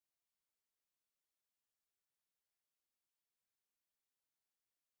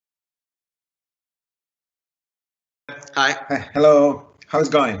Hi. Hi. Hello. How's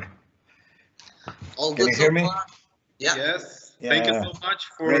it going? All Can good you hear so me? far? Yeah. Yes. Yeah. Thank you so much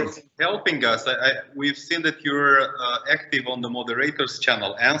for Great. helping us. We've seen that you're active on the moderators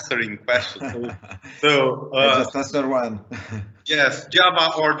channel, answering questions. I just answered one. Yes,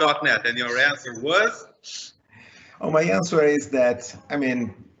 Java or .NET, and your answer was? Oh, my answer is that, I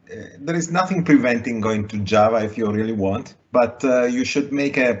mean, there is nothing preventing going to Java if you really want, but you should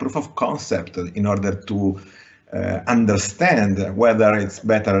make a proof of concept in order to understand whether it's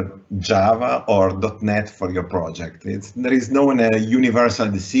better Java or .NET for your project. There is no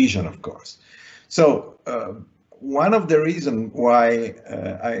universal decision, of course. So one of the reasons why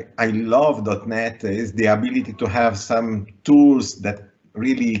I love .NET is the ability to have some tools that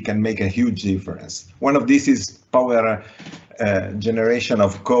really can make a huge difference. One of these is power generation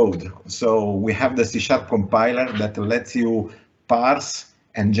of code. So we have the C# compiler that lets you parse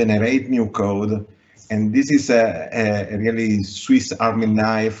and generate new code. And this is a really Swiss Army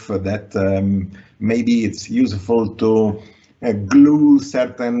knife that maybe it's useful to glue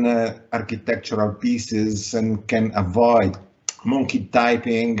certain architectural pieces and can avoid monkey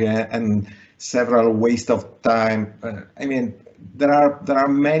typing and several waste of time. I mean, there are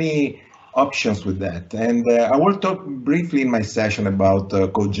many options with that, and I will talk briefly in my session about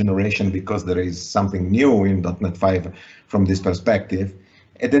code generation because there is something new in .NET 5 from this perspective.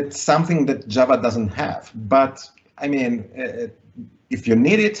 And it's something that Java doesn't have, but I mean, if you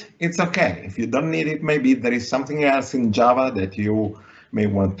need it, it's okay. If you don't need it, maybe there is something else in Java that you may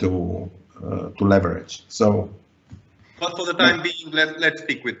want to leverage. So, but for the time being, let's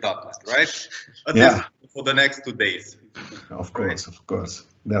stick with .NET, right? At least for the next 2 days. Of course, of course.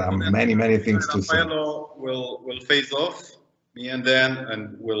 There are many things to say. Raffaele will phase off, me and Dan,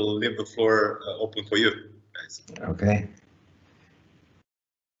 and we'll leave the floor open for you guys. Okay.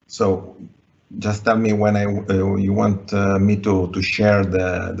 So just tell me when you want me to share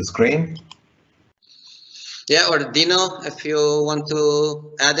the screen. Yeah, or Dino, if you want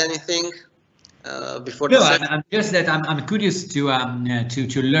to add anything before the session. I'm just that I'm curious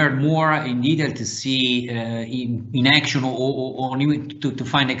to learn more in detail, to see in action or to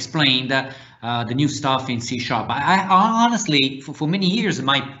find explained the new stuff in C#. I honestly, for many years,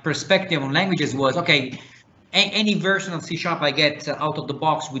 my perspective on languages was, okay, any version of C# I get out of the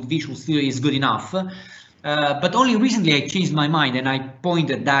box with Visual Studio is good enough. But only recently I changed my mind, and I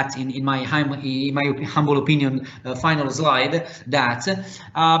pointed that in my humble opinion final slide that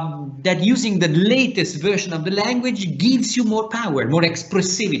that using the latest version of the language gives you more power, more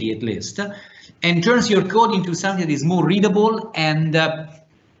expressivity at least, and turns your code into something that is more readable. And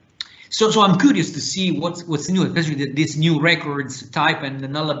so I'm curious to see what's new, especially this new records type and the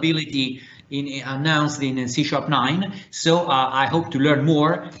nullability announced in C#9. So I hope to learn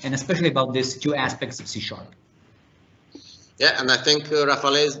more, and especially about these two aspects of C#. Yeah, and I think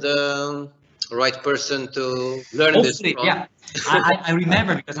Raffaele is the right person to learn this from. Yeah, I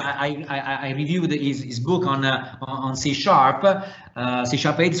remember because I reviewed his book on C#,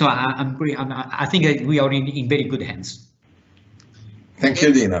 C#8. So I think we are in very good hands. Thank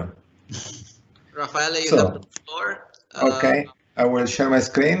you, Dino. Raffaele, you have the floor. Okay, I will share my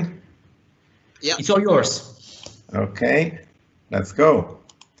screen. Yeah, it's all yours. Okay, let's go.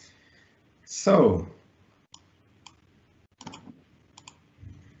 So,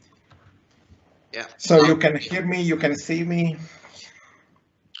 yeah. So you can hear me, you can see me.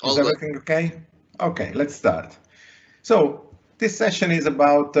 All is everything okay? Okay, let's start. So this session is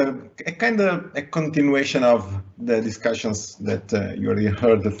about a kind of a continuation of the discussions that you already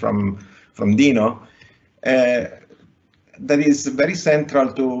heard from Dino. That is very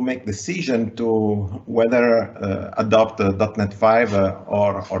central to make decision to whether adopt .NET 5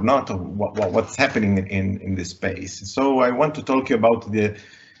 or not, or what's happening in this space. So I want to talk about the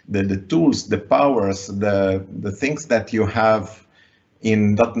tools, the powers, the things that you have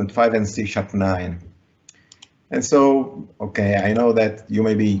in .NET 5 and C#9. And so, okay, I know that you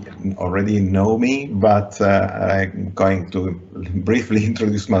maybe already know me, but I'm going to briefly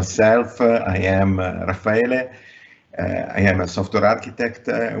introduce myself. I am Raffaele. I am a software architect.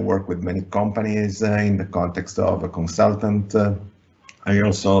 I work with many companies in the context of a consultant. I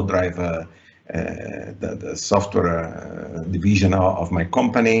also drive the software division of my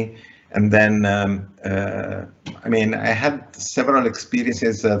company. And then, I mean, I had several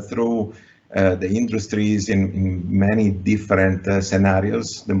experiences through the industries in many different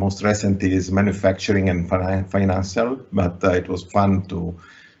scenarios. The most recent is manufacturing and financial, but it was fun to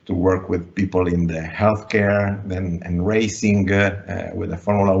work with people in the healthcare and racing with the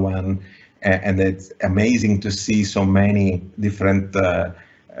Formula 1. And it's amazing to see so many different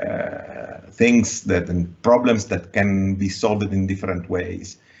things and problems that can be solved in different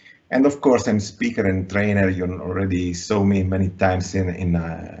ways. And of course, I'm speaker and trainer. You already saw me many times in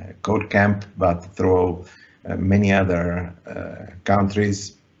Code Camp, but through many other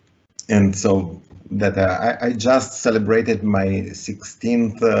countries. And so that I just celebrated my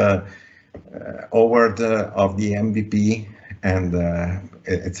 16th award of the MVP, and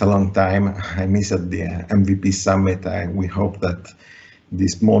it's a long time. I missed the MVP summit. We hope that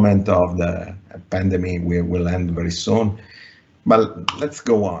this moment of the pandemic will end very soon. But let's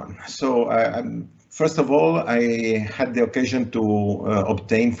go on. So first of all, I had the occasion to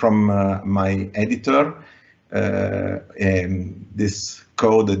obtain from my editor this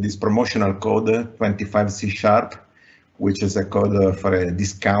code, this promotional code 25C#, which is a code for a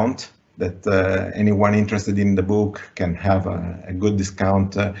discount that anyone interested in the book can have a good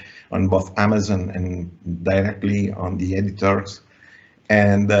discount on both Amazon and directly on the editors.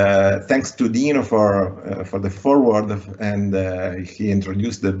 And thanks to Dino for the forward, and he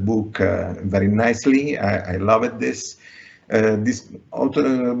introduced the book very nicely. I loved this. This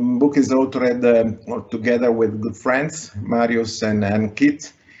book is authored together with good friends, Marius and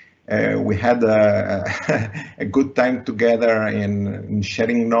Kit. We had a good time together in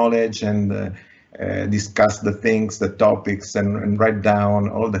sharing knowledge and discuss the things, the topics, and write down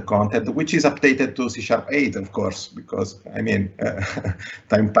all the content, which is updated to C#8, of course, because I mean,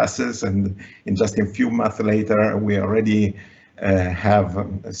 time passes, and in just a few months later, we already have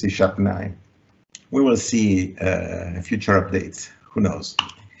C#9. We will see future updates, who knows.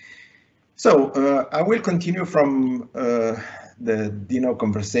 So I will continue from the Dino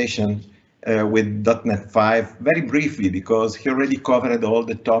conversation with .NET 5 very briefly, because he already covered all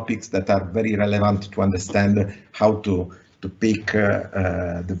the topics that are very relevant to understand how to pick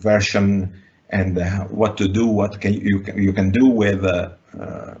the version and what to do, what you can do with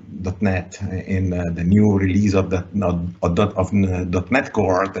 .NET in the new release of .NET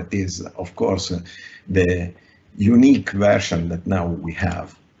Core. That is, of course, the unique version that now we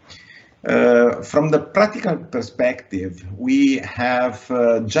have. From the practical perspective, we have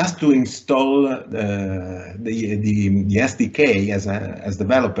just to install the SDK as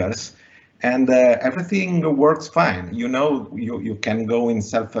developers, and everything works fine. You know, you can go in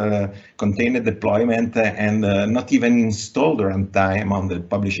self-contained deployment and not even install the runtime on the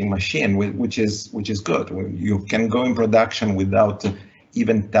publishing machine, which is good. You can go in production without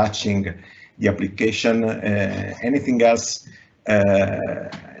even touching the application. Anything else?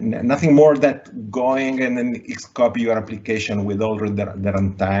 Nothing more that going and then copy your application with all the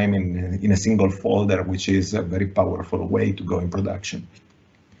runtime in a single folder, which is a very powerful way to go in production.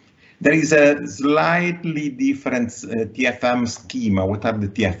 There is a slightly different TFM schema. What are the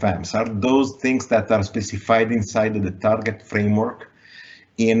TFMs? Are those things that are specified inside the target framework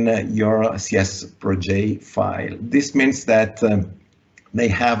in your CS.Proj file. This means that they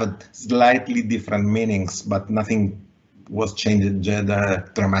have slightly different meanings, but nothing was changed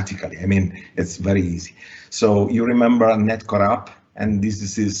dramatically. I mean, it's very easy. So you remember netcore app, and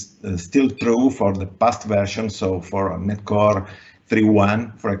this is still true for the past version. So for netcore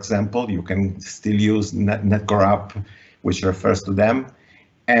 3.1, for example, you can still use netcore app, which refers to them,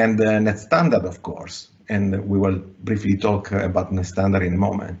 and net standard, of course. And we will briefly talk about net standard in a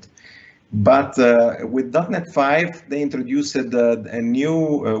moment. But with .NET 5, they introduced a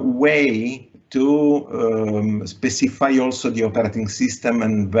new way to specify also the operating system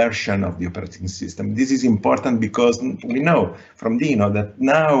and version of the operating system. This is important because we know from Dino that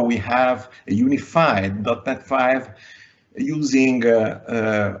now we have a unified .NET 5 using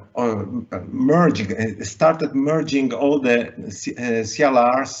started merging all the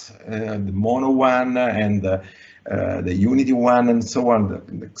CLRs, the Mono one and the Unity one and so on,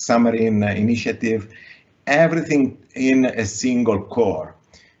 the Xamarin initiative, everything in a single core.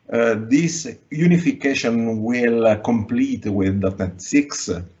 This unification will complete with .NET 6,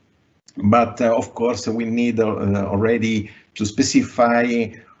 but of course we need already to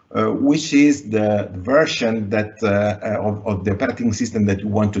specify which is the version that of the operating system that you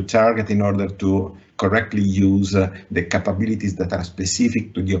want to target in order to correctly use the capabilities that are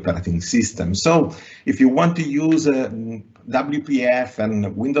specific to the operating system. So if you want to use WPF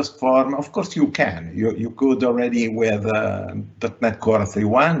and Windows Form, of course you can. You could already with .NET Core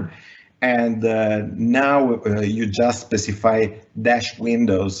 3.1, and now you just specify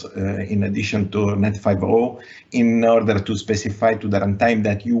 -Windows in addition to .NET 5.0 in order to specify to the runtime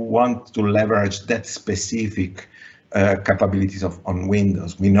that you want to leverage that specific capabilities on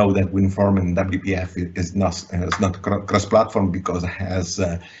Windows. We know that WinForm and WPF is not cross-platform because it has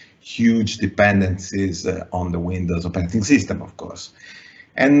huge dependencies on the Windows operating system, of course.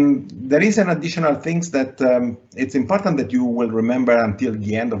 And there is an additional things that it's important that you will remember until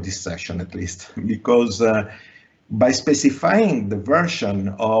the end of this session, at least, because by specifying the version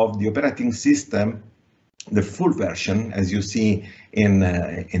of the operating system, the full version, as you see in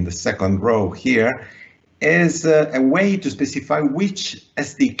the second row here, is a way to specify which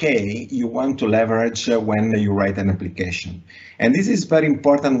SDK you want to leverage when you write an application. And this is very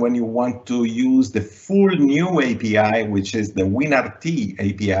important when you want to use the full new API, which is the WinRT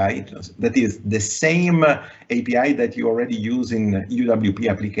API. That is the same API that you already use in UWP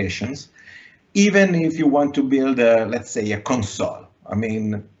applications, even if you want to build, let's say, a console. I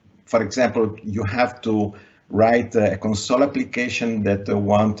mean, for example, you have to write a console application that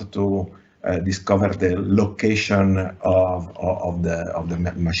want to discover the location of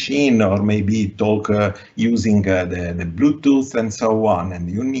the machine, or maybe talk using the Bluetooth and so on. And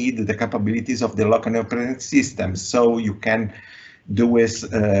you need the capabilities of the local operating system, so you can do it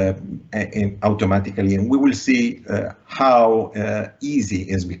automatically. And we will see how easy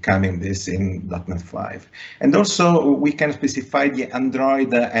is becoming this in .NET 5. And also we can specify the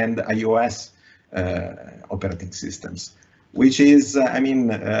Android and iOS operating systems, which is, I mean,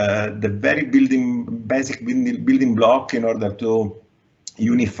 the very basic building block in order to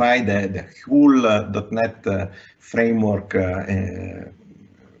unify the whole .NET framework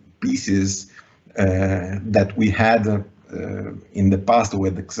pieces that we had in the past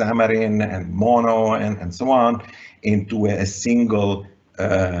with Xamarin and Mono and so on, into a single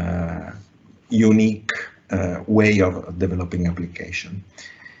unique way of developing application.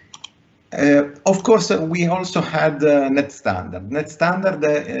 Of course, we also had Net Standard. Net Standard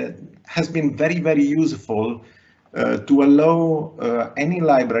has been very, very useful to allow any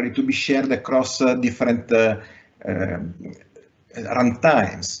library to be shared across different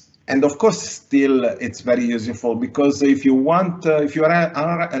runtimes. And of course, still, it's very useful, because if you want, if you are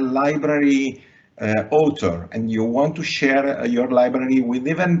a library author and you want to share your library with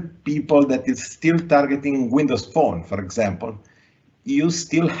even people that is still targeting Windows Phone, for example, you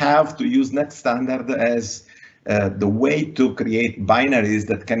still have to use Net Standard as the way to create binaries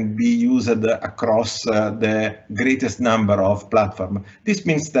that can be used across the greatest number of platforms. This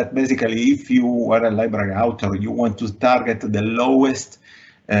means that basically, if you are a library author, you want to target the lowest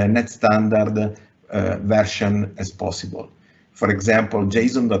Net Standard version as possible. For example,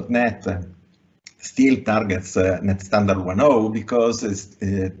 JSON.NET still targets Net Standard 1.0 because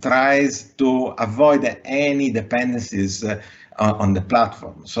it tries to avoid any dependencies on the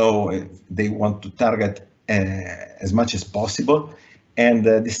platform. So they want to target as much as possible, and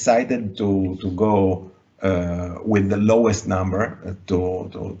decided to go with the lowest number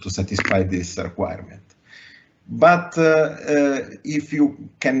to satisfy this requirement. But if you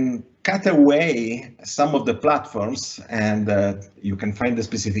can cut away some of the platforms, and you can find the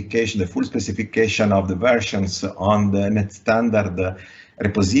specification, the full specification of the versions on the Net Standard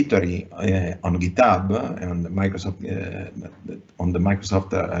repository on GitHub, on the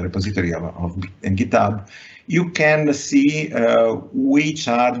Microsoft repository of GitHub, you can see which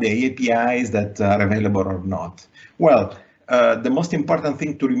are the APIs that are available or not. Well, the most important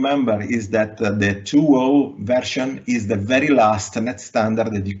thing to remember is that the 2.0 version is the very last Net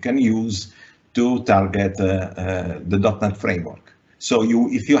Standard that you can use to target the .NET framework. So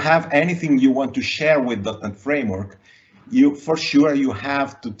if you have anything you want to share with .NET framework, for sure you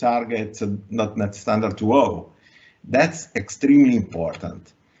have to target .NET Standard 2.0. That's extremely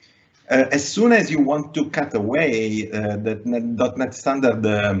important. As soon as you want to cut away the .NET Standard,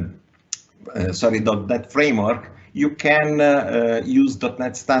 .NET framework, you can use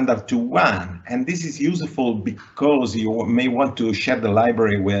 .NET Standard 2.1, and this is useful because you may want to share the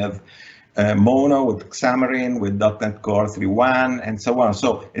library with Mono, with Xamarin, with .NET Core 3.1, and so on.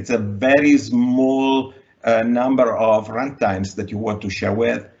 So it's a very small number of runtimes that you want to share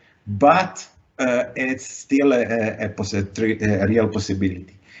with, but it's still a real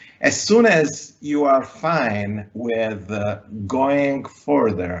possibility. As soon as you are fine with going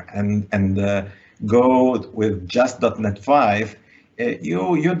further and go with just .NET 5,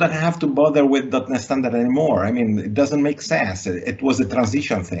 you don't have to bother with .NET Standard anymore. I mean, it doesn't make sense. It was a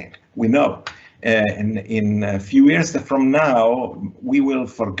transition thing, we know. In a few years from now, we will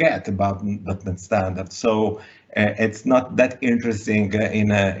forget about .NET Standard. So it's not that interesting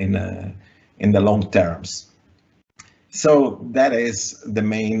in the long terms. So that is the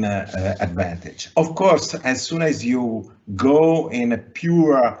main advantage. Of course, as soon as you go in a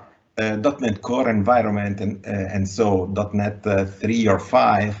pure .NET Core environment and so .NET 3 or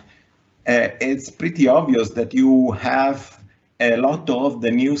 5, it's pretty obvious that you have a lot of the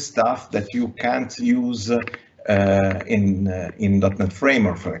new stuff that you can't use in .NET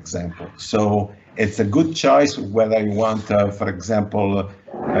Framework, for example. So it's a good choice whether you want, for example,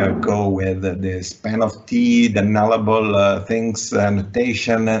 go with the span of T, the nullable things,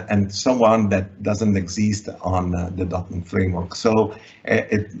 notation, and so on that doesn't exist on the .NET Framework. So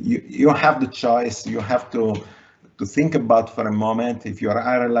you have the choice. You have to think about for a moment. If you're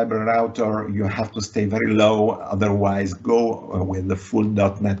a reliable router, you have to stay very low. Otherwise, go with the full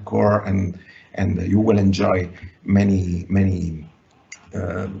 .NET Core, and you will enjoy many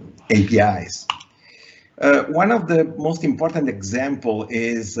APIs. One of the most important example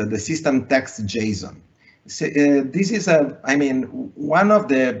is the System.Text.Json. So, this is one of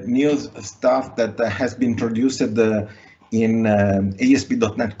the new stuff that has been introduced in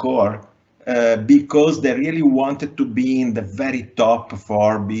ASP.NET Core because they really wanted to be in the very top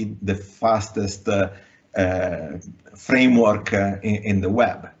for be the fastest framework in the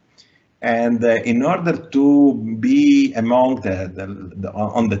web. And in order to be among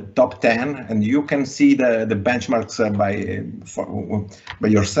on the top 10, and you can see the benchmarks by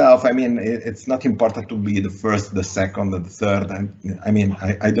yourself. I mean, it's not important to be the first, the second, the third. And I mean,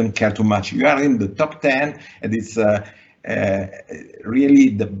 I don't care too much. You are in the top 10, and it's really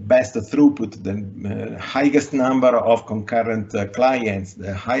the best throughput, the highest number of concurrent clients,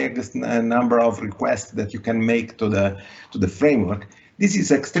 the highest number of requests that you can make to the framework. This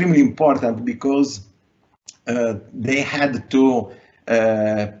is extremely important because they had to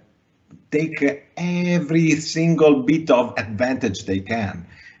take every single bit of advantage they can.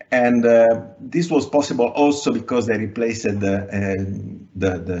 And this was possible also because they replaced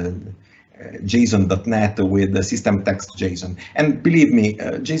the JSON.NET with the System.Text.Json. And believe me,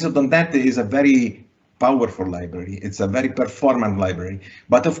 JSON.NET is a very powerful library. It's a very performant library.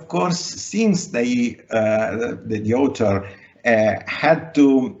 But of course, since the author had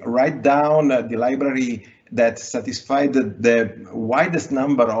to write down the library that satisfied the widest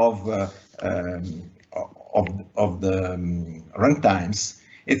number of the runtimes,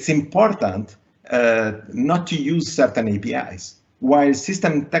 it's important not to use certain APIs. While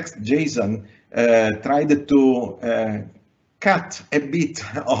System.Text.Json tried to cut a bit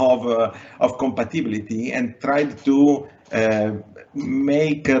of compatibility and tried to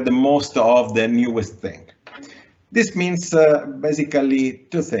make the most of the newest thing. This means basically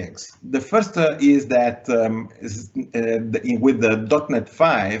two things. The first is that with the .NET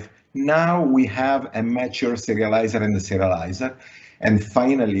 5, now we have a mature serializer and a serializer. And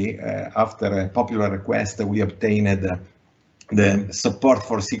finally, after a popular request, we obtained the support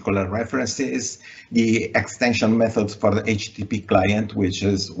for SQL references, the extension methods for the HTTP client, which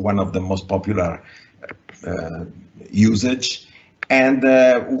is one of the most popular usage. And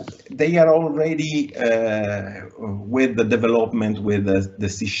they are already with the development with the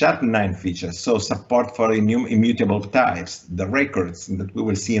C#9 features, so support for immutable types, the records that we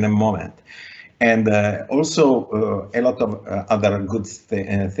will see in a moment, and also a lot of other good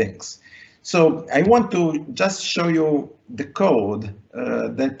things. So I want to just show you the code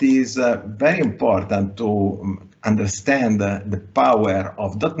that is very important to understand the power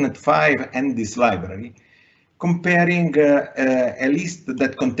of .NET 5 and this library, comparing a list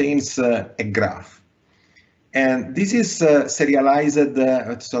that contains a graph. And this is serialized,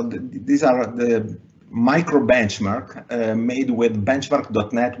 so these are the micro benchmark made with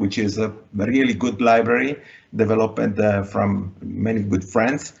benchmark.net, which is a really good library developed from many good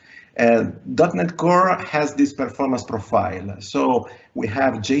friends. .NET Core has this performance profile. So we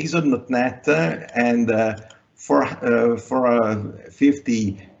have JSON.NET and for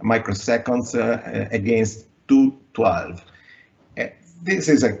 50 microseconds against 212. This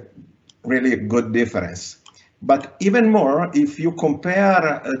is a really good difference. But even more, if you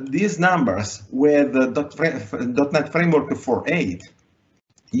compare these numbers with .NET Framework 4.8,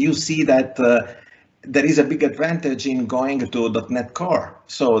 you see that there is a big advantage in going to .NET Core.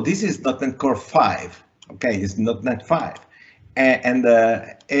 So this is .NET Core 5, okay, it's .NET 5. And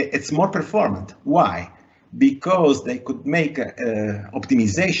it's more performant. Why? Because they could make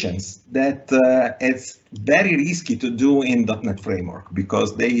optimizations that it's very risky to do in .NET Framework,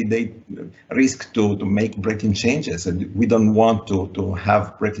 because they risk to make breaking changes, and we don't want to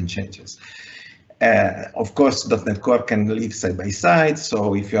have breaking changes. Of course, .NET Core can live side by side,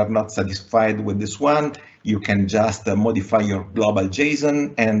 so if you are not satisfied with this one, you can just modify your global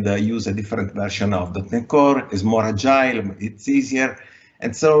JSON and use a different version of .NET Core. It's more agile, it's easier,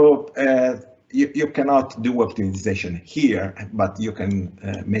 and so you cannot do optimization here, but you can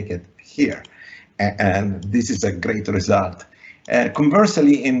make it here, and this is a great result.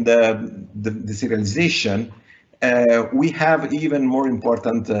 Conversely, in the serialization, we have even more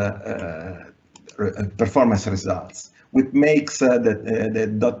important performance results, which makes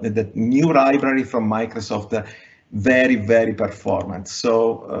the new library from Microsoft very, very performant.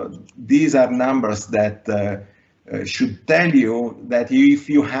 So these are numbers that should tell you that if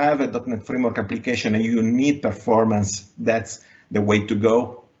you have a .NET Framework application and you need performance, that's the way to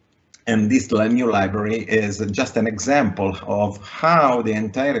go. And this new library is just an example of how the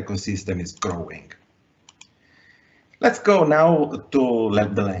entire ecosystem is growing. Let's go now to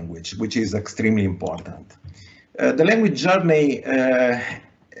the language, which is extremely important. The language journey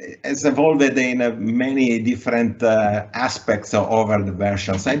has evolved in many different aspects over the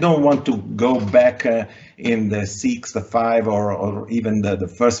versions. I don't want to go back in the 6, the 5, or even the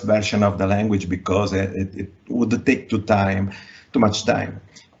first version of the language because it would take too much time.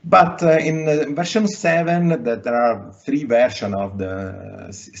 But in version 7, that there are 3 versions of the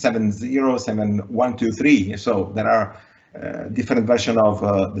 7.0, 7, 2, 3. So there are different versions of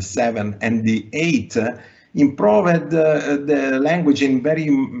the 7 and the 8. Improved the language in very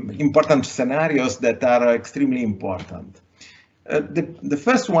important scenarios that are extremely important. The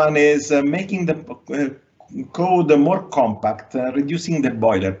first one is making the code more compact, reducing the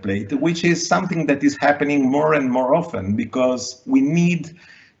boilerplate, which is something that is happening more and more often because we need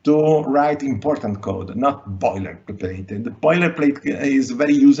to write important code, not boilerplate. The boilerplate is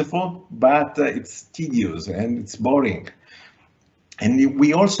very useful, but it's tedious and it's boring. And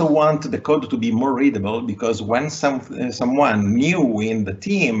we also want the code to be more readable because when someone new in the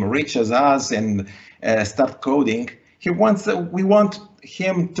team reaches us and start coding, we want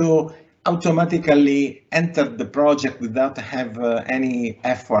him to automatically enter the project without have any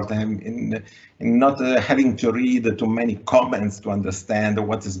effort in not having to read too many comments to understand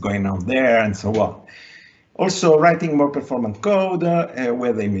what is going on there and so on. Also, writing more performant code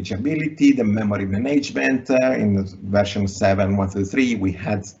with imageability, the memory management. In version 7.1.3, we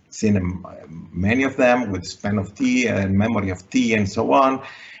had seen many of them with span of T and memory of T and so on,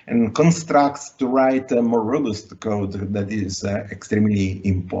 and constructs to write more robust code that is extremely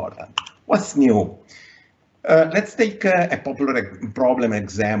important. What's new? Let's take a popular problem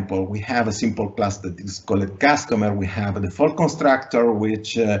example. We have a simple class that is called customer. We have a default constructor,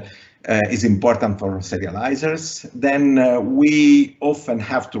 which is important for serializers. Then we often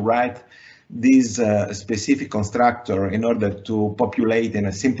have to write this specific constructor in order to populate in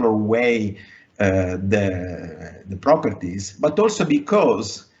a simpler way the properties, but also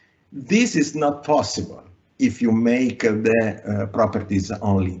because this is not possible if you make the properties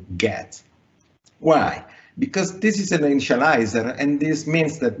only get. Why? Because this is an initializer, and this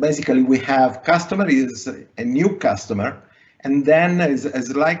means that basically we have customer is a new customer, and then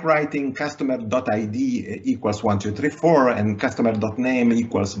is like writing customer.id equals 1, 2, 3, 4, and customer.name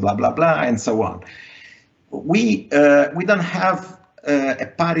equals blah, blah, blah, and so on. We don't have a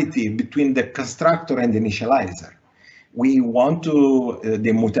parity between the constructor and the initializer. We want to the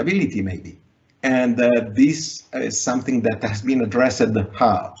immutability maybe, and this is something that has been addressed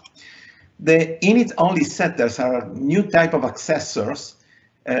how. The init-only setters are new type of accessors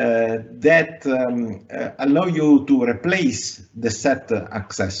that allow you to replace the set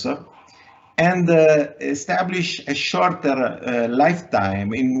accessor and establish a shorter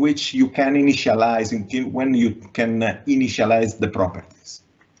lifetime in which you can initialize, when you can initialize the properties.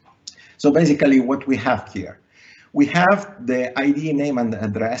 So basically what we have here, we have the ID, name, and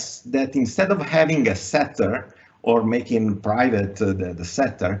address that instead of having a setter or making private the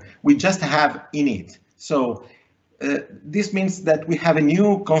setter, we just have init. So this means that we have a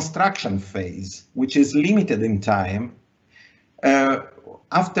new construction phase, which is limited in time,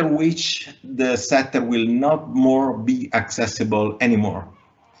 after which the setter will not more be accessible anymore.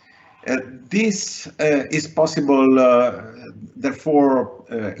 This is possible, therefore,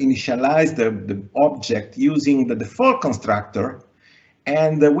 initialize the object using the default constructor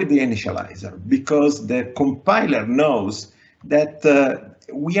and with the initializer, because the compiler knows that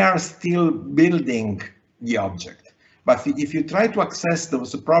we are still building the object. But if you try to access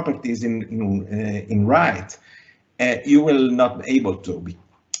those properties in write, you will not be able to,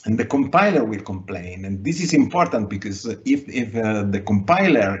 and the compiler will complain. And this is important because if the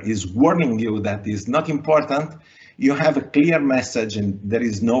compiler is warning you that is not important, you have a clear message and there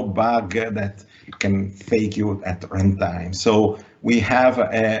is no bug that can fake you at runtime. So we have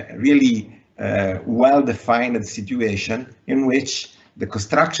a really well-defined situation in which the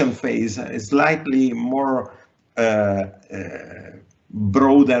construction phase is slightly more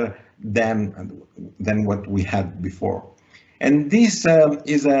broader than what we had before. And this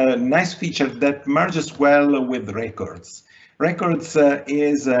is a nice feature that merges well with records. Records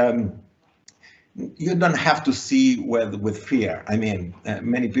is you don't have to see with fear. I mean,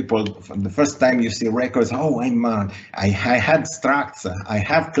 many people, the first time you see records, oh, I had structs, I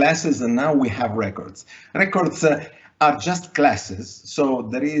have classes, and now we have records. Records are just classes, so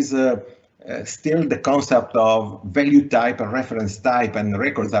there is still the concept of value type and reference type, and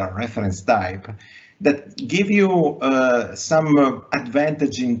records are reference type, that give you some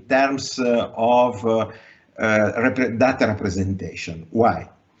advantage in terms of data representation. Why?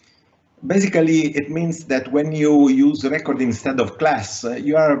 Basically, it means that when you use record instead of class,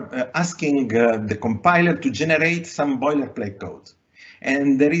 you are asking the compiler to generate some boilerplate code.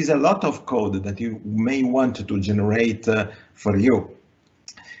 And there is a lot of code that you may want to generate for you.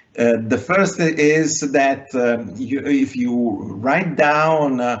 The first is that if you write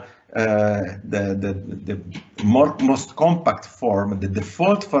down the most compact form, the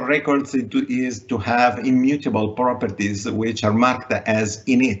default for records is to have immutable properties which are marked as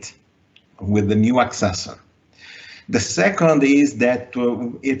init with the new accessor. The second is that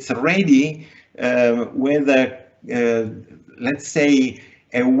it's ready with let's say,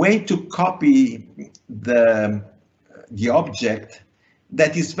 a way to copy the object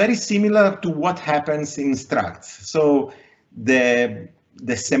that is very similar to what happens in structs. So the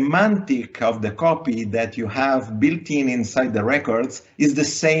semantic of the copy that you have built inside the records is the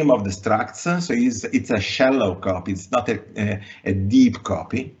same of the structs. So it's a shallow copy. It's not a deep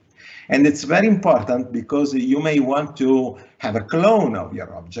copy. And it's very important because you may want to have a clone of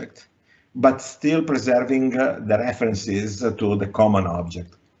your object, but still preserving the references to the common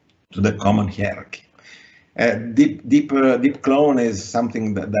object, to the common hierarchy. Deep clone is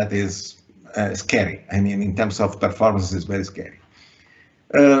something that is scary. I mean, in terms of performance, it's very scary.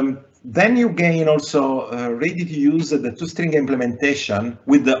 Then you gain also ready to use the toString implementation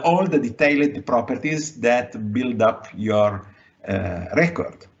with all the detailed properties that build up your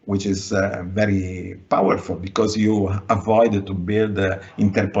record, which is very powerful because you avoid to build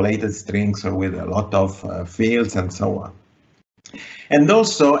interpolated strings or with a lot of fields and so on. And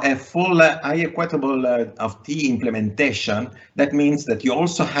also a full IEquatable of T implementation. That means that you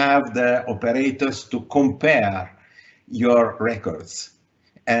also have the operators to compare your records.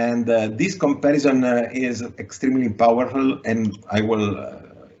 And this comparison is extremely powerful, and I will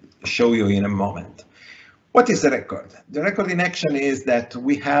show you in a moment. What is the record? The record in action is that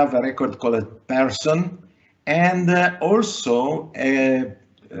we have a record called a person, and also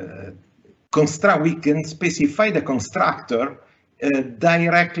we can specify the constructor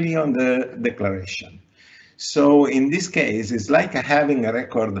directly on the declaration. So in this case, it's like having a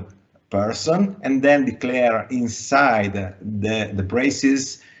record person and then declare inside the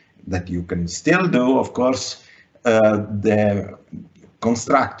braces that you can still do, of course, the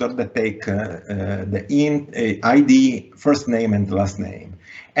constructor that take the int ID, first name and last name.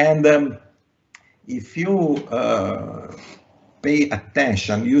 And if you pay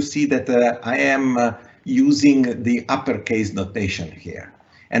attention, you see that I am using the uppercase notation here.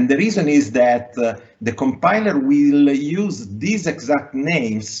 And the reason is that the compiler will use these exact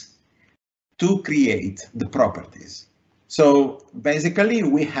names to create the properties. So basically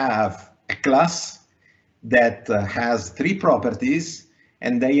we have a class that has 3 properties,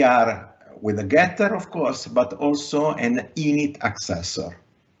 and they are with a getter, of course, but also an init accessor.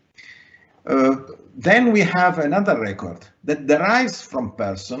 Then we have another record that derives from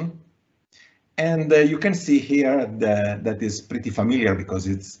person, and you can see here that is pretty familiar because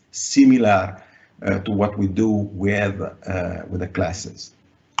it's similar to what we do with the classes.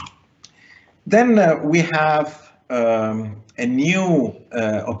 Then we have a new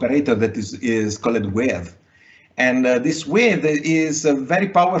operator that is called with. And this with is very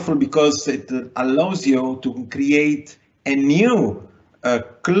powerful because it allows you to create a new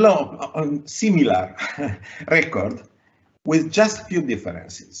similar record with just a few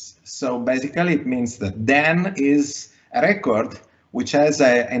differences. So basically it means that Dan is a record which has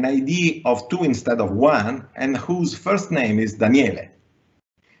an ID of 2 instead of 1 and whose first name is Daniele.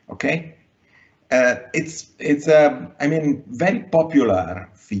 Okay? It's I mean, very popular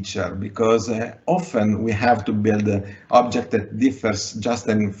feature because often we have to build an object that differs just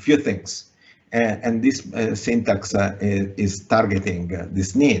in a few things. And this syntax is targeting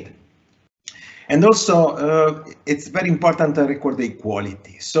this need. And also, it's very important to record the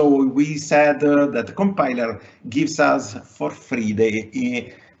equality. So we said that the compiler gives us for free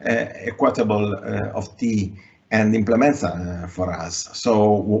the equatable of T and implements for us. So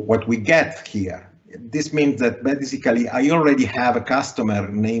what we get here, this means that basically I already have a customer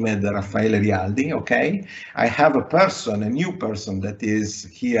named Raffaele Rialdi, okay? I have a person, a new person that is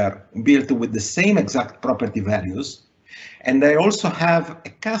here built with the same exact property values. And I also have a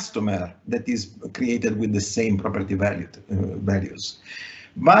customer that is created with the same property values.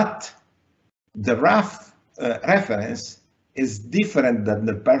 But the ref reference is different than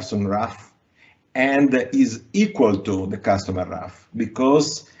the person ref and is equal to the customer ref,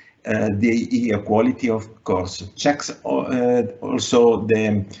 because the equality, of course, checks also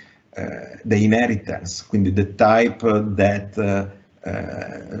the inheritance, quindi the type that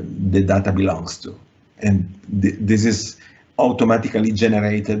the data belongs to. And this is automatically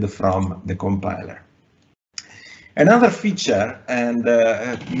generated from the compiler. Another feature, and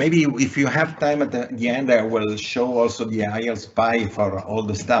maybe if you have time at the end, I will show also the ILSpy for all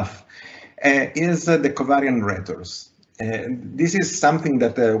the stuff, is the covariant returns. This is something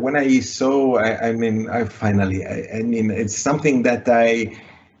that when I saw, I mean, it's something that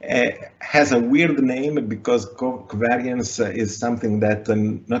has a weird name, because covariance is something that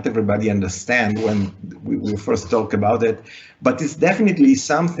not everybody understands when we first talk about it, but it's definitely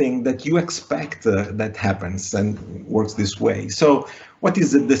something that you expect that happens and works this way. So what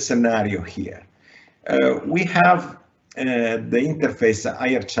is the scenario here? We have the interface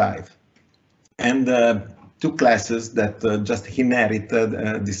IArchive and two classes that just inherit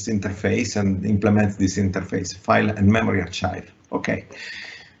this interface and implement this interface, file and memory archive. Okay.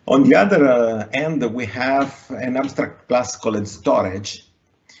 On the other end, we have an abstract class called storage,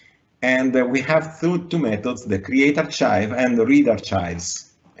 and we have two methods, the create archive and the read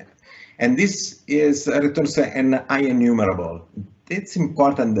archives. And this is returns an IEnumerable. It's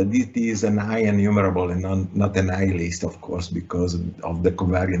important that it is an IEnumerable and not an IList, of course, because of the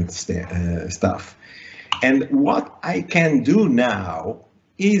covariant stuff. And what I can do now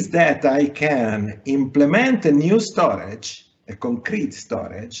is that I can implement a new storage, a concrete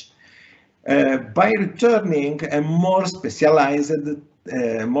storage, by returning a more specialized,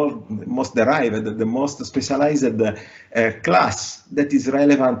 most derived, the most specialized class that is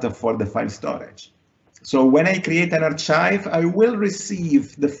relevant for the file storage. So when I create an archive, I will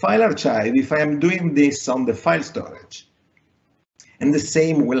receive the file archive if I am doing this on the file storage. And the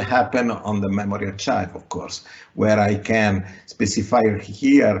same will happen on the memory archive, of course, where I can specify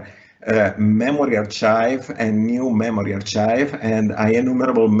here memory archive and new memory archive, and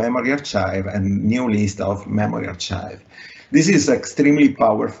IEnumerable memory archive and new list of memory archive. This is extremely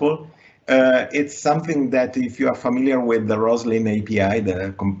powerful. It's something that, if you are familiar with the Roslyn API,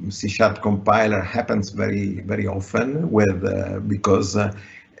 the C# compiler, happens very often with because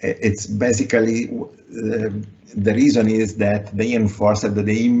it's basically the reason is that they enforce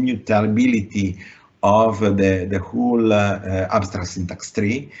the immutability of the whole abstract syntax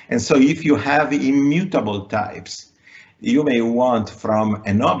tree. And so if you have immutable types, you may want from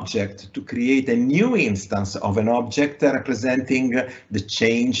an object to create a new instance of an object representing the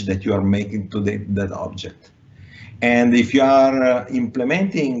change that you are making to that object. And if you are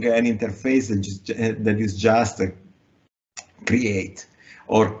implementing an interface that is just create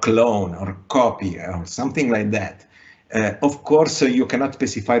or clone or copy or something like that, of course, you cannot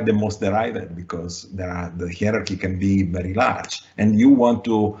specify the most derived, because the hierarchy can be very large, and you want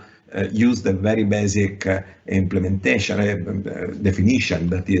to use the very basic implementation definition,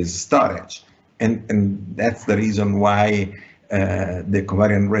 that is storage, and that's the reason why the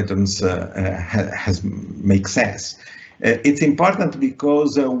covariant returns makes sense. It's important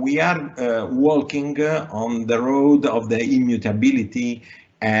because we are walking on the road of the immutability,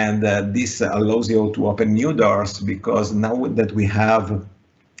 and this allows you to open new doors, because now that we have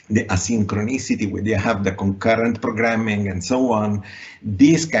the asynchronicity, we have the concurrent programming and so on,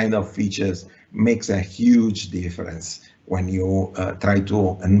 these kind of features makes a huge difference when you try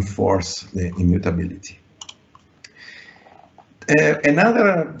to enforce the immutability.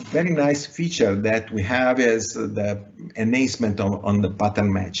 Another very nice feature that we have is the enhancement on the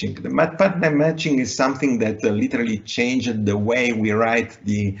pattern matching. The pattern matching is something that literally changed the way we write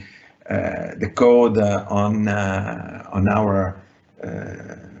the code on our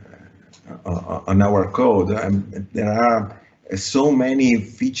code. There are so many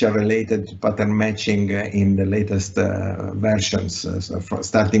features related to pattern matching in the latest versions,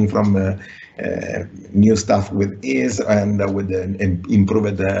 starting from new stuff with is and with an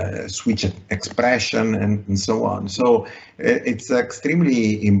improved switch expression and so on. So it's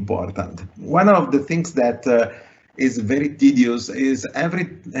extremely important. One of the things that is very tedious is every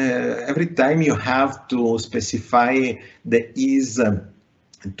time you have to specify the is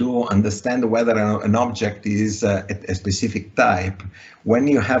to understand whether an object is a specific type. When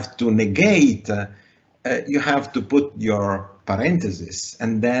you have to negate, you have to put your parenthesis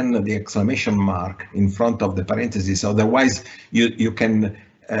and then the exclamation mark in front of the parenthesis. Otherwise, you can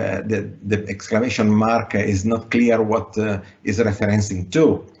the exclamation mark is not clear what is referencing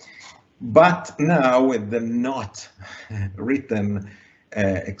to. But now with the not written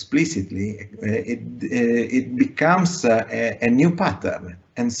explicitly, it becomes a new pattern.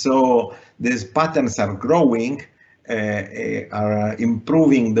 And so these patterns are growing, are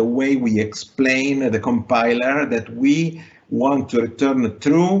improving the way we explain the compiler that we want to return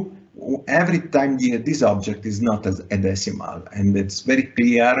true every time this object is not as a decimal, and it's very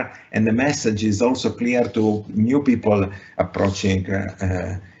clear, and the message is also clear to new people approaching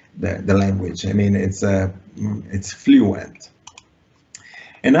the language. I mean, it's fluent.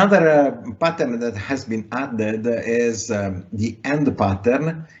 Another pattern that has been added is the AND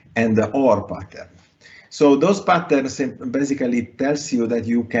pattern and the OR pattern. So those patterns basically tells you that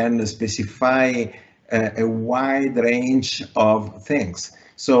you can specify a wide range of things.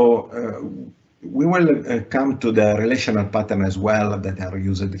 So we will come to the relational pattern as well that are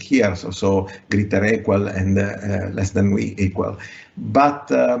used here. So greater equal and less than equal. But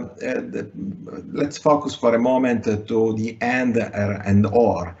let's focus for a moment to the and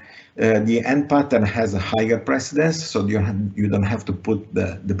or. The AND pattern has a higher precedence, so you don't have to put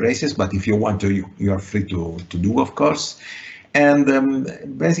the braces, but if you want to, you are free to do, of course.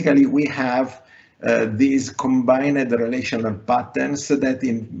 And basically we have these combined relational patterns that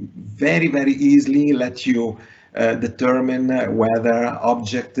very, very easily let you determine whether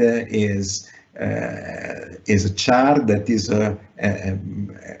object is a char that is a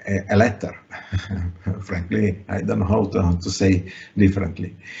letter. Frankly, I don't know how to say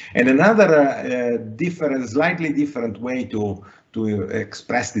differently. And another slightly different way to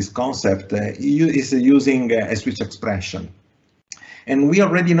express this concept is using a switch expression. And we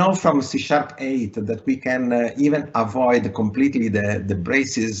already know from C#8 that we can even avoid completely the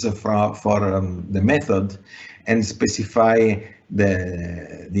braces for the method and specify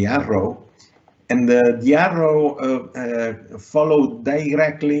the arrow. And the arrow follow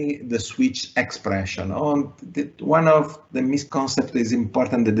directly the switch expression. One of the misconceptions is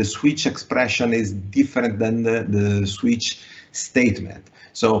important that the switch expression is different than the switch statement.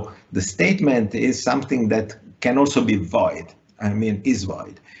 So the statement is something that can also be void. I mean, is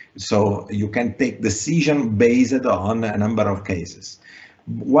void. So you can take decision based on a number of cases.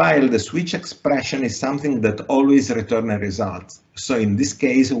 While the switch expression is something that always returns a result. So in this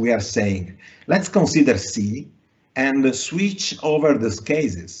case, we are saying, let's consider C and switch over those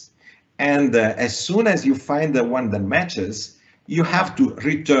cases. And as soon as you find the one that matches, you have to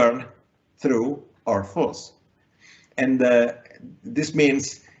return true or false. And this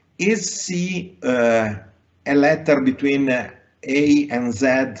means, is C a letter between A and Z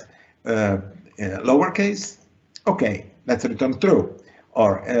lowercase? Okay, let's return true.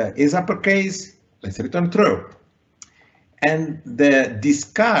 Or is uppercase? Let's return true. And the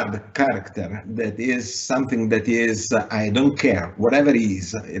discard character, that is something that is I don't care, whatever it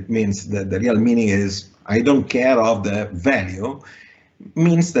is, it means that the real meaning is I don't care of the value,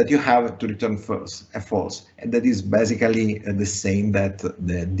 means that you have to return false. And that is basically the same that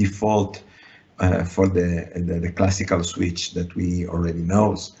the default for the classical switch that we already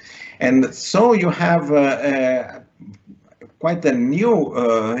know. And so you have quite a new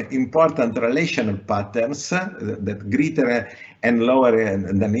important relational patterns that greater and lower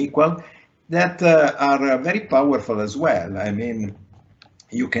than equal that are very powerful as well. I mean,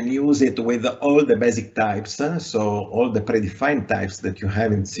 you can use it with all the basic types, so all the predefined types that you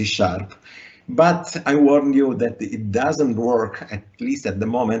have in C#. But I warn you that it doesn't work, at least at the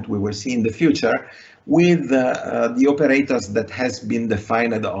moment, we will see in the future, with the operators that has been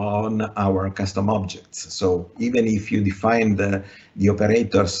defined on our custom objects. So even if you define the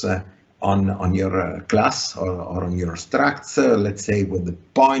operators on your class or on your structs, let's say with the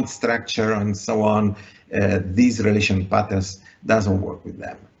point structure and so on, these relation patterns doesn't work with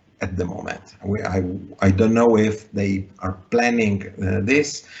them at the moment. I don't know if they are planning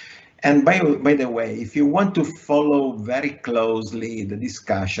this. And by the way, if you want to follow very closely the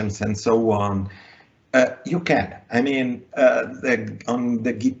discussions and so on, you can. I mean, on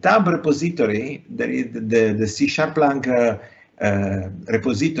the GitHub repository, there is the C#lang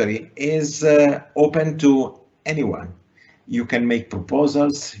repository is open to anyone. You can make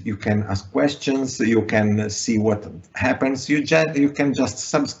proposals, you can ask questions, you can see what happens. You can just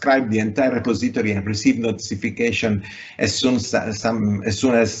subscribe the entire repository and receive notification as soon as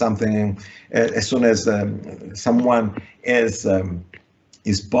someone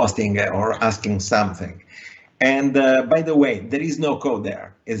is posting or asking something. And by the way, there is no code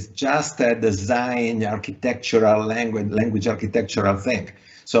there. It's just a design architectural language architectural thing.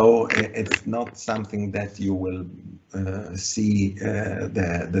 So it's not something that you will see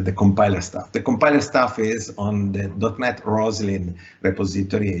the compiler stuff. The compiler stuff is on the .NET Roslyn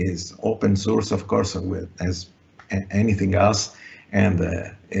repository. Is open source, of course, as anything else, and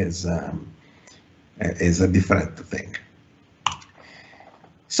is a different thing.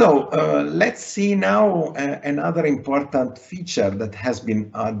 So let's see now another important feature that has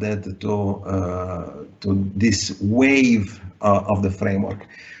been added to this wave of the framework.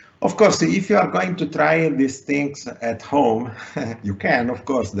 Of course, if you are going to try these things at home, you can, of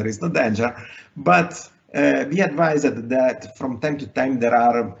course, there is no danger, but be advised that from time to time there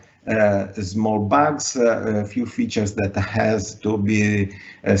are small bugs, a few features that has to be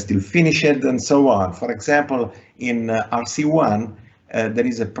still finished and so on. For example, in RC1, there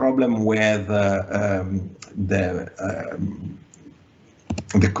is a problem with the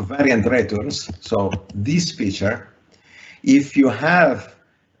covariant returns. So this feature, if you have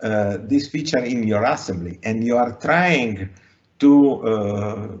this feature in your assembly and you are trying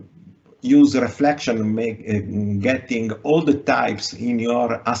to use reflection, getting all the types in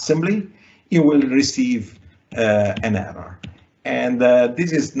your assembly, you will receive an error. And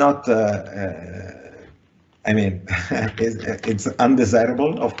this is not, I mean, it's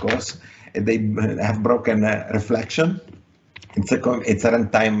undesirable, of course. They have broken reflection. It's a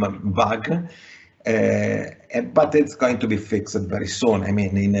runtime bug. But it's going to be fixed very soon. I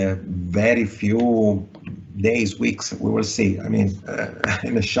mean, in a very few days, weeks, we will see. I mean,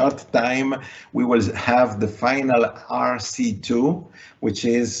 in a short time, we will have the final RC2, which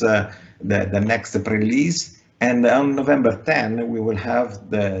is the next release. And on November 10, we will have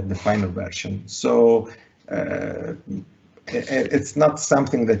the final version. So it's not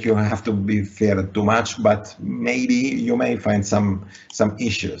something that you have to be feared too much, but maybe you may find some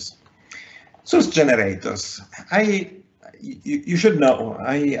issues. Source generators. You should know.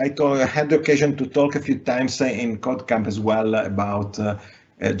 I had the occasion to talk a few times in CodeCamp as well about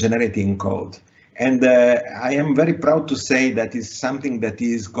generating code, and I am very proud to say that is something that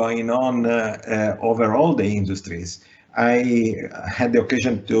is going on over all the industries. I had the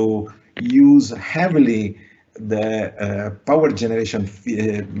occasion to use heavily the power generation,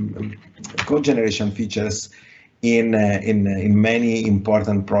 code generation features in many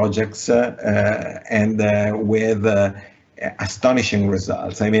important projects and with astonishing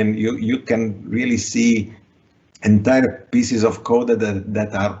results. I mean, you can really see entire pieces of code that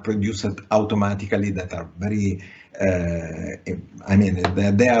are produced automatically, that are very, I mean,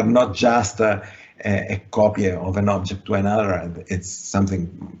 they are not just a copy of an object to another. It's something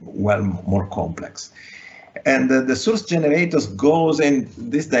well more complex. And the source generators goes in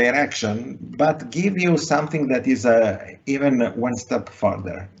this direction, but give you something that is even one step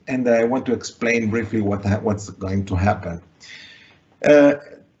further. And I want to explain briefly what's going to happen.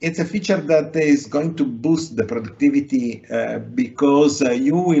 It's a feature that is going to boost the productivity because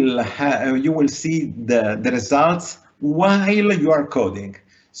you will see the results while you are coding.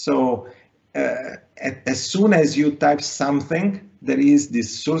 So as soon as you type something, there is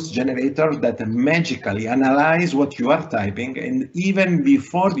this source generator that magically analyzes what you are typing, and even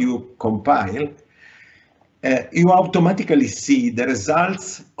before you compile, you automatically see the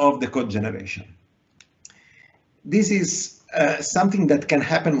results of the code generation. This is something that can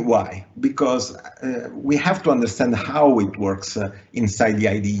happen. Why? Because we have to understand how it works inside the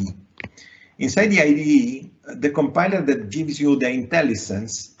IDE. Inside the IDE, the compiler that gives you the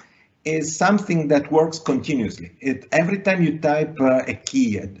IntelliSense is something that works continuously. Every time you type a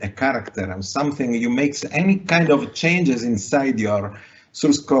key, a character, or something, you make any kind of changes inside your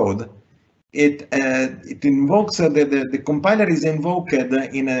source code, it invokes, the compiler is invoked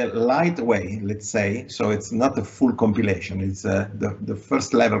in a light way, let's say, so it's not a full compilation, it's the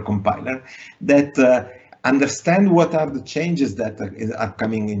first level compiler that understand what are the changes that are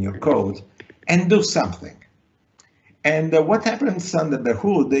coming in your code and do something. And what happens under the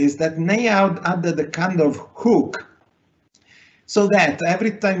hood is that they added a kind of hook so that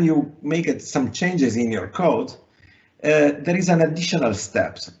every time you make some changes in your code, there is an additional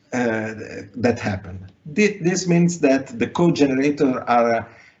steps that happen. This means that the code generator are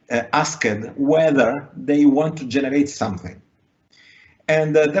asked whether they want to generate something.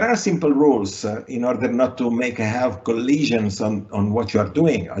 And there are simple rules in order not to have collisions on what you are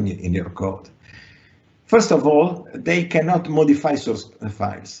doing in your code. First of all, they cannot modify source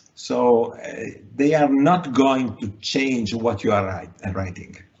files, so they are not going to change what you are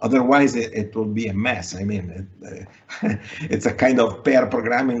writing. Otherwise, it will be a mess. I mean, it's a kind of pair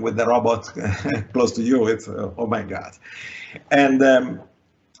programming with the robot close to you. It's, oh my God. And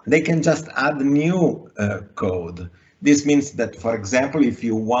they can just add new code. This means that, for example, if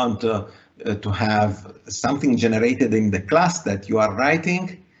you want to have something generated in the class that you are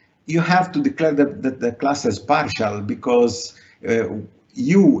writing, you have to declare that the class is partial, because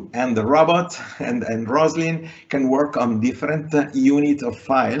you and the robot and Roslyn can work on different units of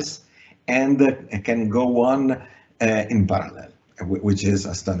files and can go on in parallel, which is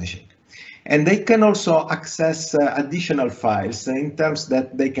astonishing. And they can also access additional files in terms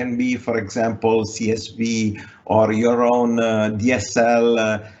that they can be, for example, CSV or your own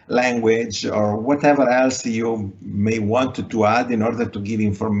DSL language or whatever else you may want to add in order to give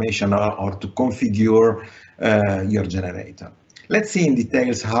information or to configure your generator. Let's see in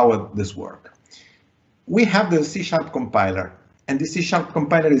details how this works. We have the C# compiler, and the C#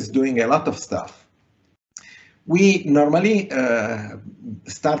 compiler is doing a lot of stuff. We normally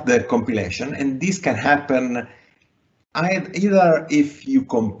start the compilation, and this can happen either if you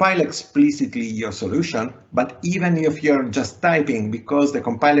compile explicitly your solution, but even if you're just typing, because the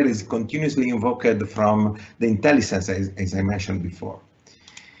compiler is continuously invoked from the IntelliSense, as I mentioned before.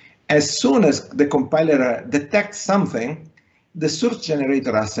 As soon as the compiler detects something, the source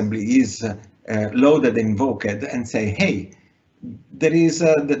generator assembly is loaded and invoked and say, hey, there is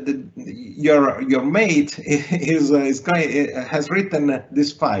your mate has written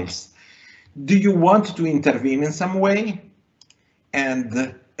these files. Do you want to intervene in some way?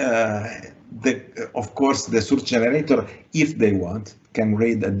 And of course, the source generator, if they want, can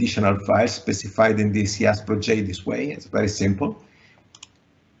read additional files specified in the CS_J this way. It's very simple.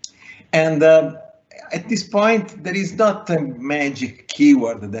 And at this point, there is not a magic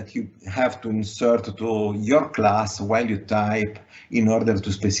keyword that you have to insert to your class while you type in order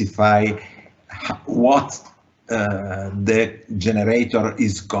to specify what the generator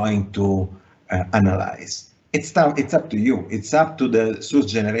is going to analyze. It's up to you. It's up to the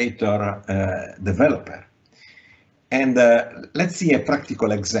source generator developer. And let's see a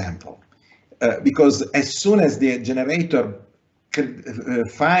practical example, because as soon as the generator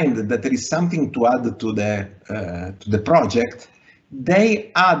find that there is something to add to the project, they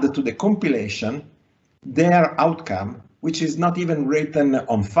add to the compilation their outcome, which is not even written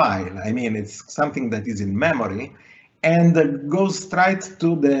on file. I mean, it's something that is in memory and goes straight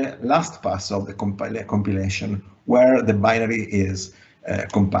to the last pass of the compilation, where the binary is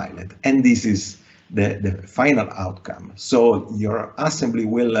compiled. And this is the final outcome. So your assembly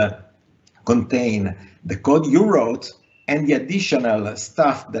will contain the code you wrote and the additional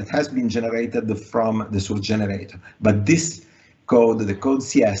stuff that has been generated from the source generator. But this code, the code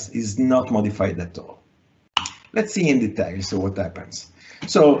CS, is not modified at all. Let's see in detail so what happens.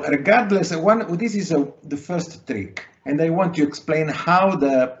 So regardless, this is the first trick, and I want to explain how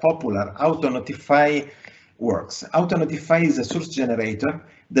the popular auto-notify works. Auto-notify is a source generator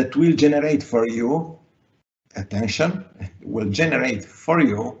that will generate for you, attention, will generate for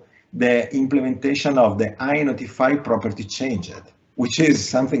you the implementation of the INotifyPropertyChanged, which is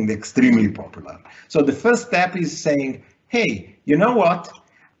something extremely popular. So the first step is saying, hey, you know what?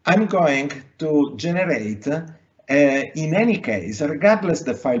 I'm going to generate, in any case, regardless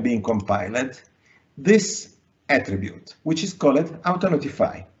the file being compiled, this attribute, which is called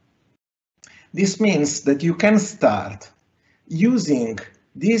auto-notify. This means that you can start using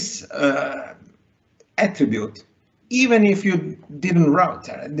this attribute even if you didn't write,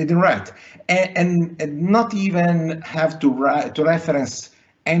 and not even have to reference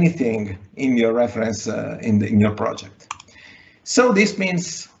anything in your reference in your project. So this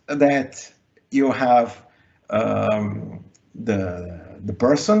means that you have the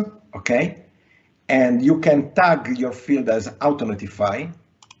person, okay, and you can tag your field as auto-notify,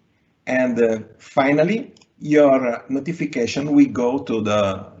 and finally your notification will go to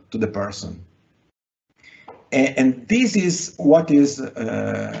the person. And this is what is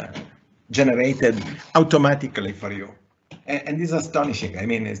generated automatically for you. And this is astonishing. I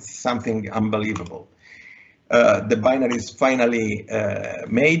mean, it's something unbelievable. The binary is finally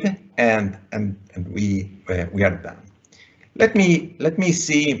made, and we are done. Let me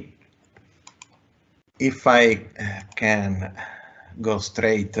see if I can go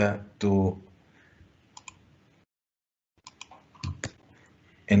straight to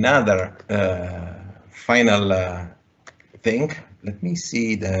another final thing. Let me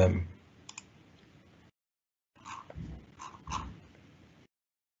see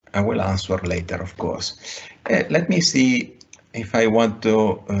I will answer later, of course. Let me see if I want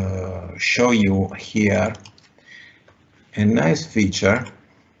to show you here a nice feature.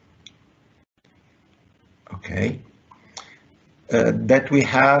 Okay, that we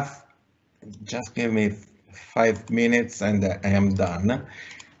have. Just give me 5 minutes and I am done.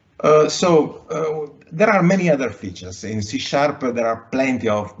 There are many other features in C#. There are plenty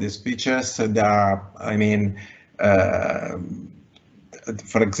of these features. There are, I mean,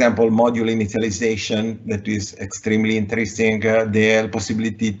 for example, module initialization that is extremely interesting. The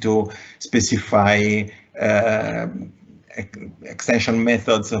possibility to specify extension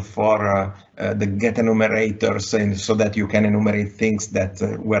methods for the get enumerators, and so that you can enumerate things that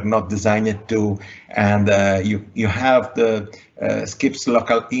were not designed to, and you have the skips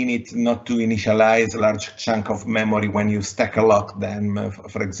local init not to initialize a large chunk of memory when you stack a lock them,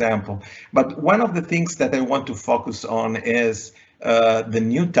 for example. But one of the things that I want to focus on is the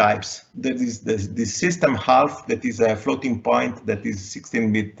new types. That is the system half, that is a floating point that is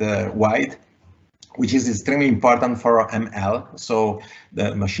 16-bit wide, which is extremely important for ML, so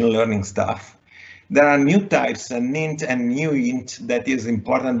the machine learning stuff. There are new types, an int and new int, that is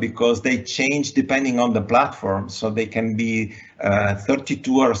important because they change depending on the platform. So they can be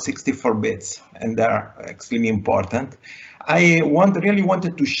 32 or 64 bits, and they're extremely important. I really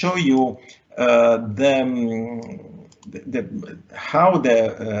wanted to show you how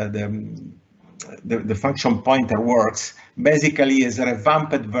the function pointer works. Basically is a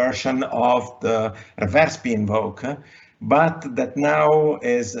revamped version of the reverse pinvoke, but that now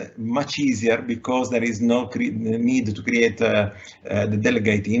is much easier because there is no need to create the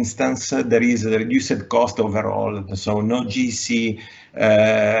delegate instance. There is a reduced cost overall, so no GC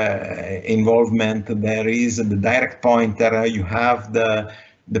involvement. There is the direct pointer. You have the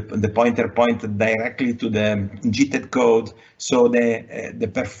pointer pointed directly to the JIT code, so the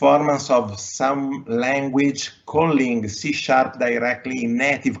performance of some language calling C# directly in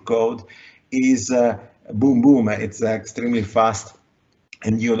native code is boom boom. It's extremely fast,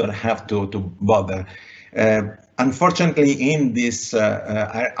 and you don't have to bother. Unfortunately, in this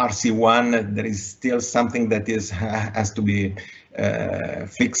RC1, there is still something that has to be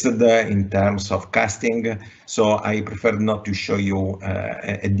fixed in terms of casting, so I prefer not to show you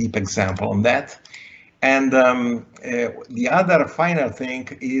a deep example on that. And the other final thing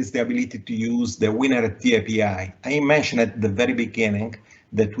is the ability to use the WinRT API. I mentioned at the very beginning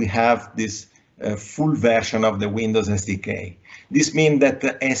that we have this full version of the Windows SDK. This means that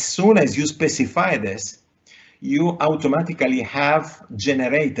as soon as you specify this, you automatically have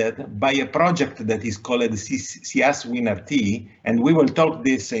generated by a project that is called CS WinRT, and we will talk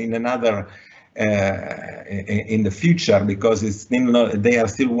this in another in the future because it's still they are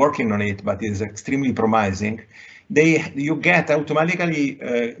still working on it, but it's extremely promising. You get automatically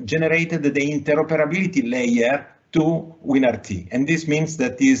generated the interoperability layer to WinRT, and this means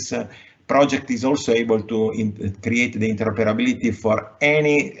that this project is also able to create the interoperability for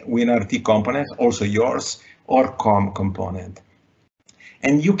any WinRT component, also yours, or COM component.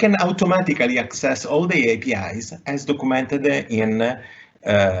 And you can automatically access all the APIs as documented in the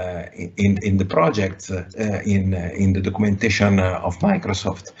projects in the documentation of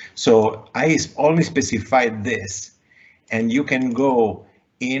Microsoft. So I only specified this, and you can go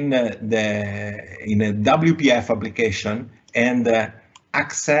in a WPF application and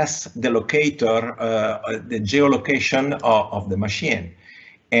access the locator, the geolocation of the machine.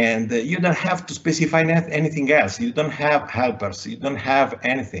 And you don't have to specify anything else. You don't have helpers. You don't have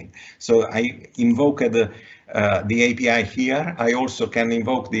anything. So I invoked the API here. I also can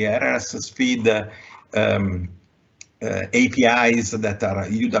invoke the RSS feed APIs that are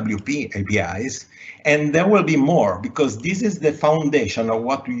UWP APIs. And there will be more, because this is the foundation of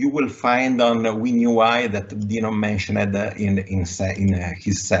what you will find on WinUI that Dino mentioned in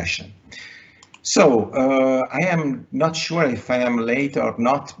his session. So I am not sure if I am late or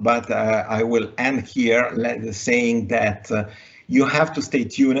not, but I will end here saying that you have to stay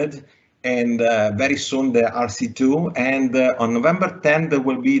tuned, and very soon the RC2, and on November 10th there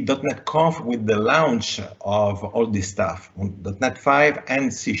will be .NET Conf with the launch of all this stuff, .NET 5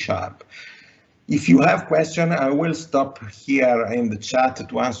 and C#. If you have questions, I will stop here in the chat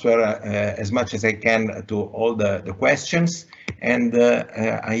to answer as much as I can to all the questions. And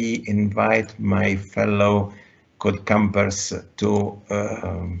I invite my fellow code campers to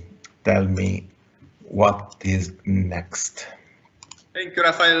tell me what is next. Thank you,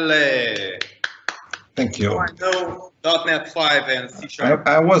 Raffaele. Thank you. I know .NET 5 and C#.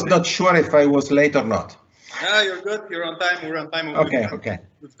 I was not sure if I was late or not. No, you're good. You're on time. We're on time. Okay.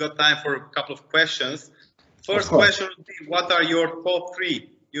 We've got time for a couple of questions. First question would be, what are your top 3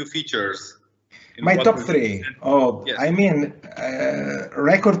 new features? My top 3. Oh, yes. I mean,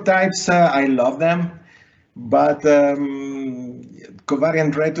 record types, I love them, but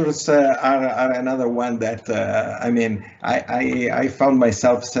covariant returns are another one that I mean, I found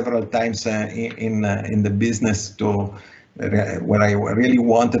myself several times in the business to where I really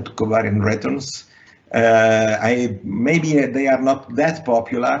wanted to covariant returns. Maybe they are not that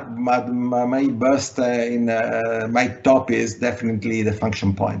popular, but my best in my top is definitely the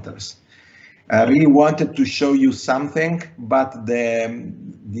function pointers. I really wanted to show you something, but the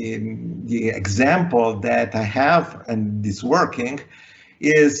example that I have and is working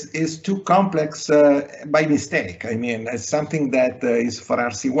is too complex by mistake. I mean, it's something that is for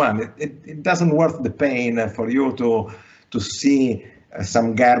RC1. It doesn't worth the pain for you to see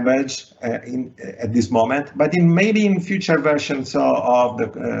some garbage at this moment, but maybe in future versions of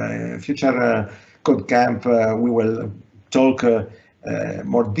the future code camp, we will talk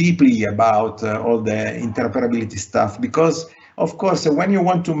more deeply about all the interoperability stuff, because of course when you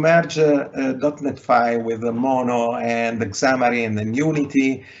want to merge .NET 5 with Mono and Xamarin and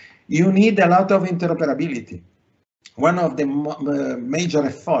Unity, you need a lot of interoperability. One of the major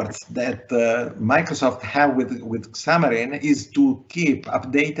efforts that Microsoft have with Xamarin is to keep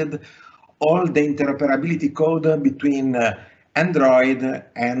updated all the interoperability code between Android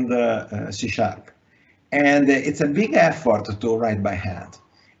and C#. And it's a big effort to write by hand.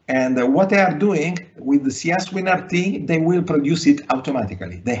 And what they are doing with the CS-WinRT, they will produce it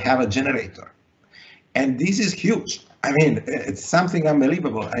automatically. They have a generator. And this is huge. I mean, it's something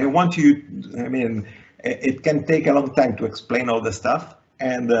unbelievable. It can take a long time to explain all the stuff,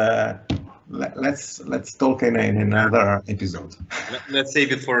 and let's talk in another episode. Let's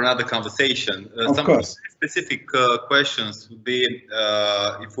save it for another conversation. Of course. Specific questions would be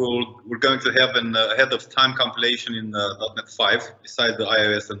if we're going to have an ahead of time compilation in .NET 5 besides the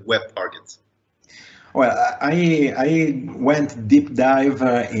iOS and web targets. Well, I went deep dive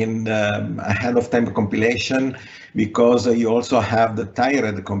in ahead of time compilation because you also have the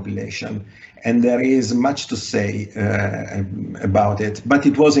tired compilation. And there is much to say about it, but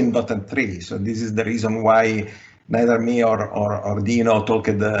it was in .NET 3, so this is the reason why neither me or Dino talked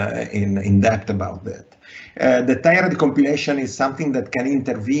in depth about that. The tired compilation is something that can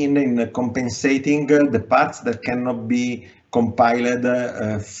intervene in compensating the parts that cannot be compiled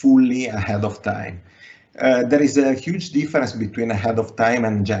fully ahead of time. There is a huge difference between ahead of time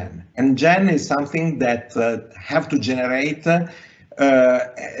and gen. And gen is something that have to generate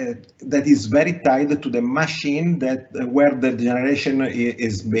that is very tied to the machine where the generation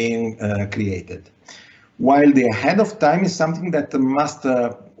is being created. While the ahead of time is something that must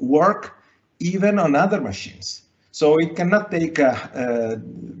work even on other machines. So it cannot take a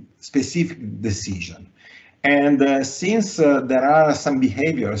specific decision. And since there are some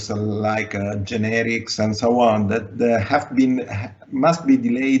behaviors like generics and so on that must be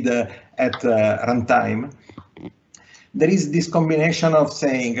delayed at runtime, there is this combination of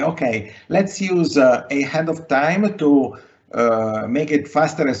saying, okay, let's use ahead of time to make it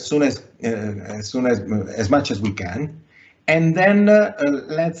faster as much as we can, and then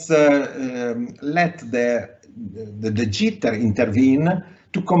let's let the jitter intervene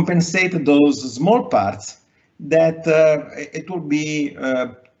to compensate those small parts that it will be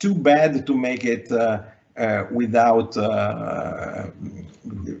too bad to make it without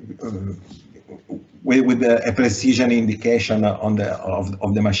with a precision indication on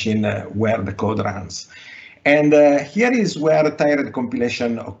of the machine where the code runs. And here is where tired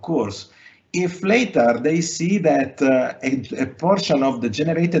compilation occurs. If later they see that a portion of the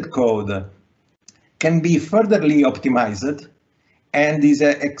generated code can be furtherly optimized and is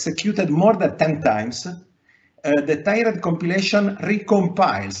executed more than 10 times, the tired compilation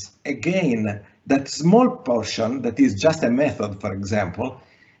recompiles again that small portion that is just a method, for example,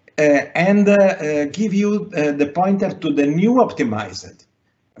 and give you the pointer to the new optimized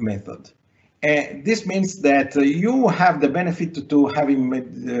method. This means that you have the benefit to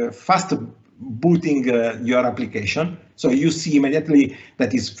having fast booting your application. So you see immediately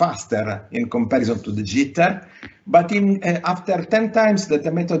that is faster in comparison to the jitter. But after 10 times that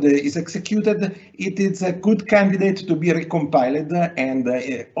the method is executed, it is a good candidate to be recompiled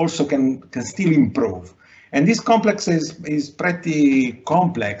and also can still improve. And this complex is pretty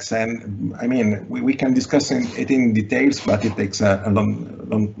complex, and I mean we can discuss it in details, but it takes a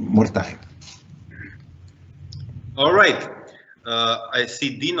long more time. All right, I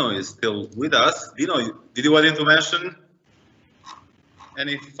see Dino is still with us. Dino, did you want to mention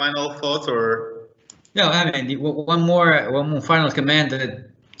any final thoughts or? No, I mean one more final comment,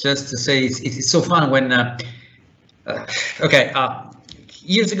 just to say it's so fun when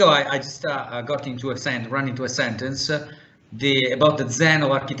years ago, I just ran into a sentence about the Zen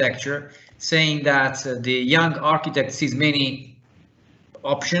of architecture, saying that the young architect sees many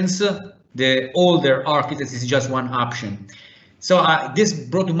options, the older architect is just one option. So this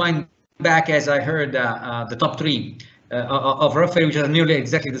brought to mind back as I heard the top 3. of Raffaele, which are nearly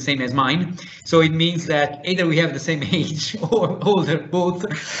exactly the same as mine. So it means that either we have the same age or older, both,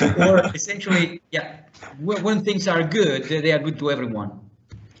 or essentially, yeah, when things are good, they are good to everyone.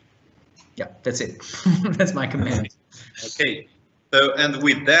 Yeah, that's it. That's my comment. Okay. So, and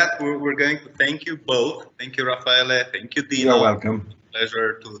with that, we're going to thank you both. Thank you, Raffaele. Thank you, Dino. You're welcome.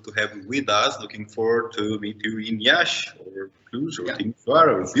 Pleasure to have you with us. Looking forward to meet you in Iași or Cluj or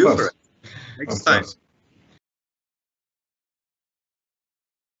Timișoara or Bucharest next time.